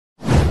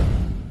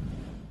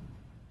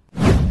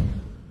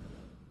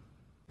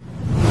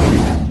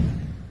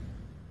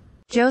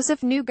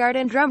Josef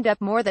Newgarden drummed up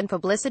more than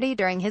publicity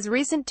during his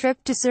recent trip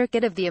to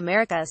Circuit of the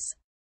Americas.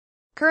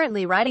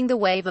 Currently riding the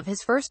wave of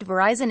his first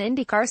Verizon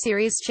IndyCar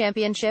Series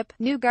championship,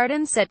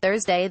 Newgarden said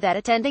Thursday that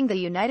attending the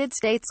United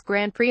States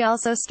Grand Prix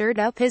also stirred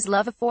up his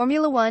love of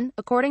Formula One,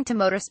 according to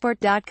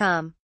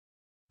motorsport.com.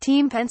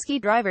 Team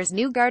Penske drivers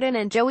Newgarden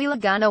and Joey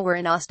Logano were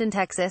in Austin,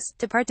 Texas,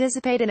 to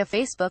participate in a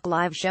Facebook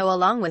Live show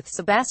along with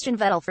Sebastian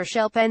Vettel for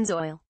Shell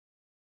Pennzoil.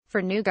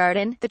 For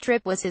Newgarden, the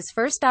trip was his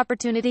first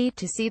opportunity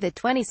to see the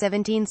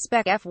 2017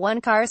 Spec F1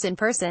 cars in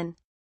person.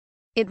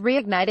 "It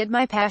reignited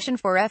my passion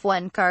for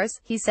F1 cars,"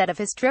 he said of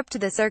his trip to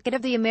the Circuit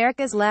of the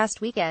Americas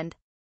last weekend.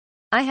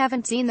 "I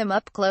haven't seen them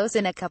up close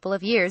in a couple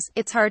of years.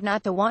 It's hard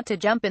not to want to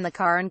jump in the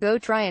car and go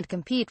try and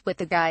compete with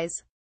the guys."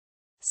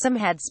 Some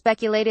had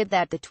speculated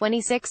that the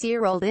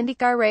 26-year-old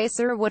IndyCar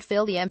racer would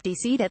fill the empty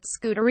seat at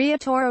Scuderia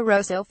Toro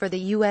Rosso for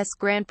the U.S.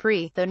 Grand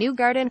Prix, though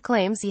Newgarden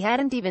claims he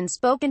hadn't even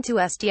spoken to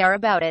STR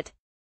about it.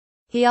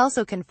 He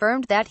also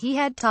confirmed that he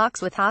had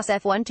talks with Haas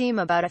F1 team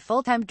about a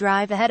full-time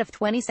drive ahead of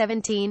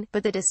 2017,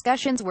 but the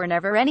discussions were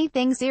never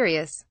anything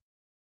serious.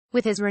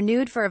 With his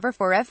renewed fervor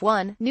for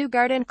F1,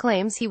 Newgarden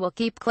claims he will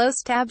keep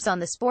close tabs on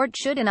the sport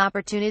should an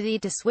opportunity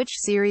to switch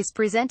series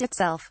present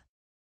itself.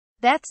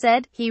 That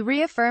said, he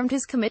reaffirmed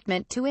his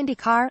commitment to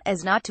IndyCar,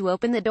 as not to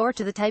open the door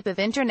to the type of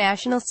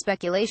international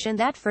speculation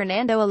that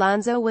Fernando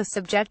Alonso was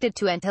subjected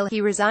to until he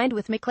resigned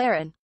with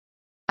McLaren.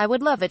 "I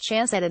would love a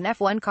chance at an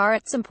F1 car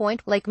at some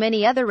point. Like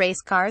many other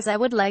race cars I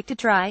would like to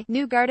try,"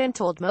 Newgarden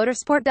told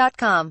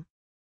motorsport.com.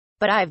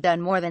 "But I've done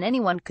more than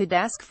anyone could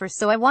ask for,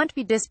 so I won't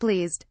be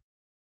displeased."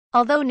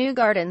 Although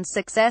Newgarden's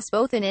success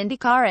both in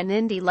IndyCar and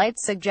Indy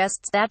Lights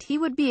suggests that he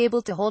would be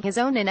able to hold his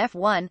own in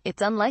F1,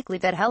 it's unlikely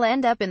that he'll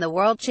end up in the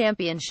World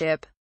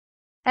Championship.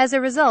 As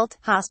a result,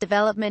 Haas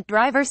development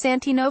driver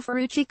Santino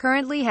Ferrucci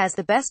currently has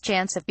the best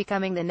chance of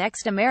becoming the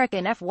next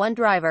American F1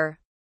 driver.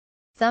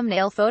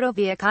 Thumbnail photo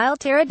via Kyle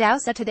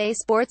Teradousa, Today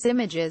Sports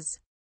Images.